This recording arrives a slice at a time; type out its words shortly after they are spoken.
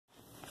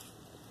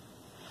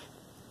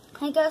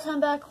Hey guys, I'm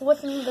back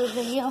with another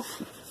video,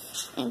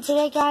 and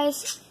today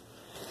guys,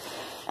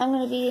 I'm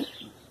gonna do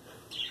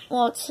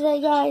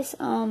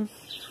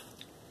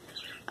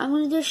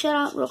a shout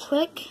out real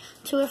quick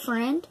to a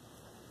friend.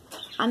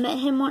 I met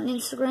him on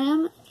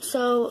Instagram,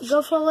 so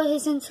go follow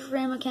his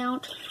Instagram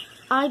account,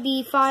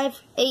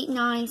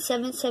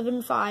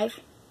 IB589775.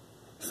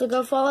 So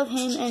go follow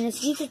him, and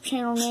his YouTube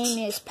channel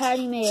name is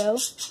Patty Mayo.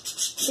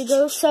 So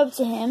go sub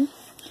to him.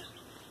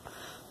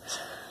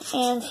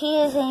 And he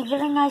is a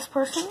very nice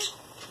person.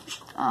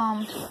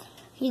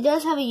 He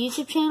does have a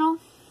YouTube channel.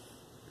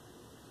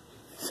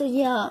 So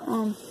yeah,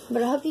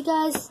 but I hope you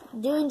guys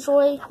do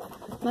enjoy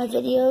my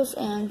videos,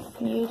 and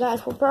you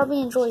guys will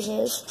probably enjoy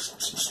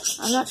his.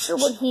 I'm not sure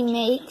what he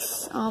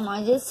makes.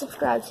 I did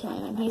subscribe to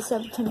him, and he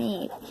subbed to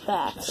me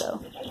back,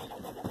 so.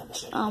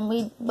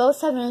 We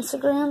both have an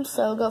Instagram,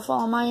 so go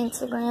follow my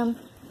Instagram,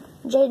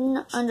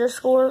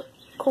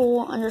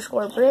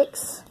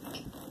 Jaden_cool_bricks.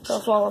 Go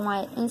follow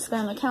my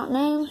Instagram account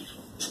name,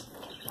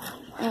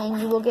 and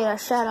you will get a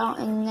shout out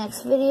in the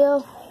next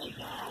video.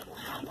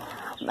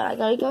 But I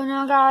gotta go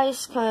now,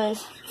 guys,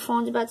 because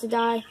phone's about to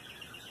die,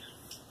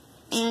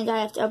 and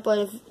I have to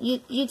upload a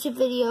YouTube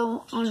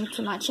video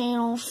onto my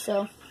channel,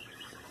 so,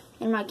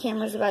 and my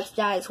camera's about to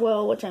die as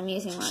well, which I'm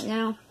using right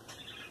now.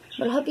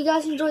 But I hope you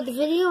guys enjoyed the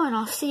video, and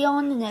I'll see you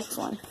on the next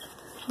one.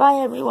 Bye,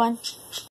 everyone.